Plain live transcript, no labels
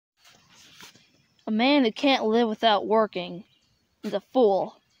A man who can't live without working is a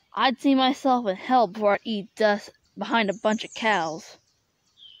fool. I'd see myself in hell before I'd eat dust behind a bunch of cows.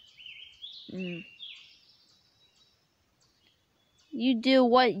 You do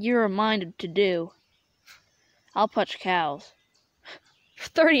what you're reminded to do. I'll punch cows.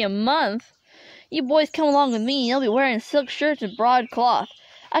 30 a month? You boys come along with me and you'll be wearing silk shirts and broadcloth.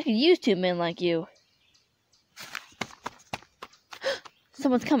 I could use 2 men like you.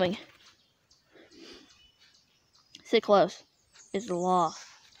 Someone's coming. Sit close. It's the law.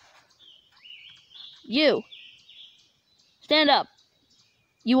 You! Stand up!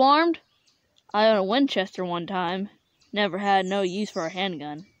 You armed? I owned a Winchester one time. Never had no use for a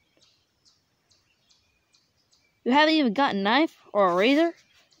handgun. You haven't even got a knife or a razor?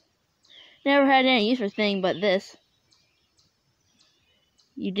 Never had any use for a thing but this.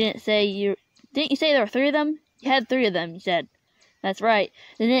 Didn't you say there were 3 of them? You had 3 of them, you said. That's right.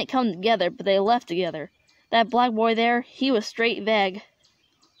 They didn't come together, but they left together. That black boy there, he was straight vague.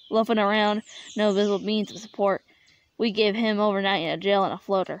 Loafing around, no visible means of support. We gave him overnight in a jail and a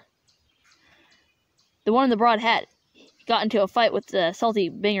floater. The one in the broad hat got into a fight with the Salty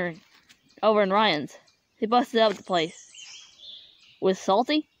Binger over in Ryan's. They busted up the place. With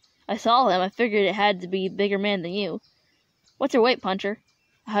Salty? I saw him. I figured it had to be a bigger man than you. What's your weight, Puncher?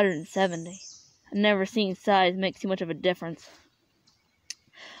 170. I've never seen size make too much of a difference.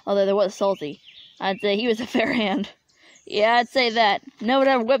 Although there was Salty. I'd say he was a fair hand. Yeah, I'd say that. No one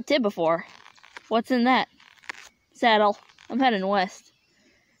ever whipped him before. What's in that? Saddle. I'm heading west.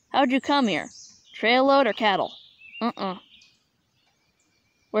 How'd you come here? Trail load or cattle?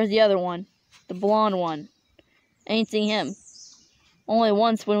 Where's the other one? The blonde one. Ain't seen him. Only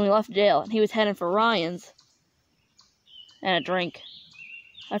once when we left jail, and he was heading for Ryan's. And a drink.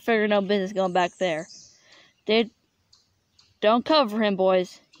 I figured no business going back there. Don't cover him,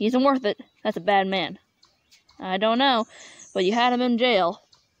 boys. He isn't worth it. That's a bad man. I don't know, but you had him in jail.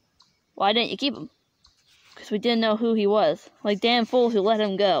 Why didn't you keep him? Because we didn't know who he was. Like damn fools who let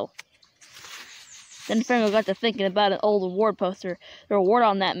him go. Then Franco got to thinking about an old reward poster. The reward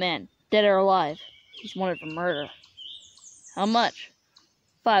on that man, dead or alive. He's wanted for murder. How much?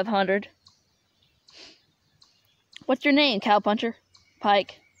 500. What's your name, cowpuncher?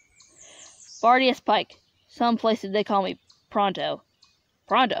 Pike. Bardius Pike. Some places they call me Pronto.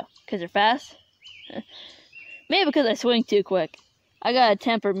 Pronto? 'Cause you're fast? Maybe because I swing too quick. I got a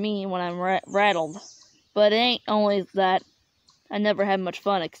temper mean when I'm rattled. But it ain't only that. I never had much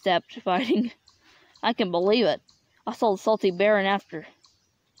fun except fighting. I can believe it. I sold Salty Baron after.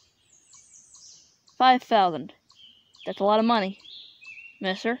 5,000. That's a lot of money,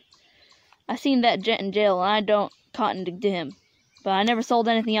 mister. I seen that gent in jail and I don't cotton to him. But I never sold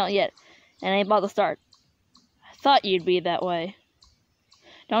anything out yet, and I ain't about to start. I thought you'd be that way.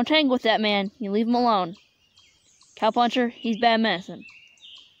 Don't tangle with that man. You leave him alone. Cowpuncher, he's bad medicine.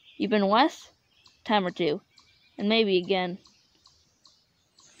 You been west? Time or 2. And maybe again.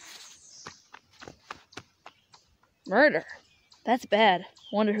 Murder? That's bad.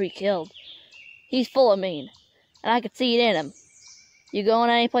 Wonder who he killed. He's full of mean. And I could see it in him. You going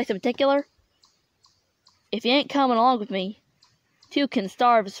any place in particular? If you ain't coming along with me, 2 can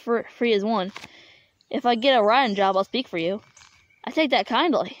starve as free as 1. If I get a riding job, I'll speak for you. I take that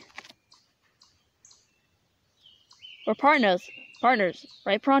kindly. We're partners,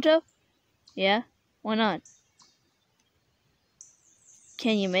 right, Pronto? Yeah, why not?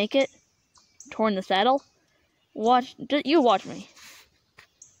 Can you make it? Torn the saddle? You watch me.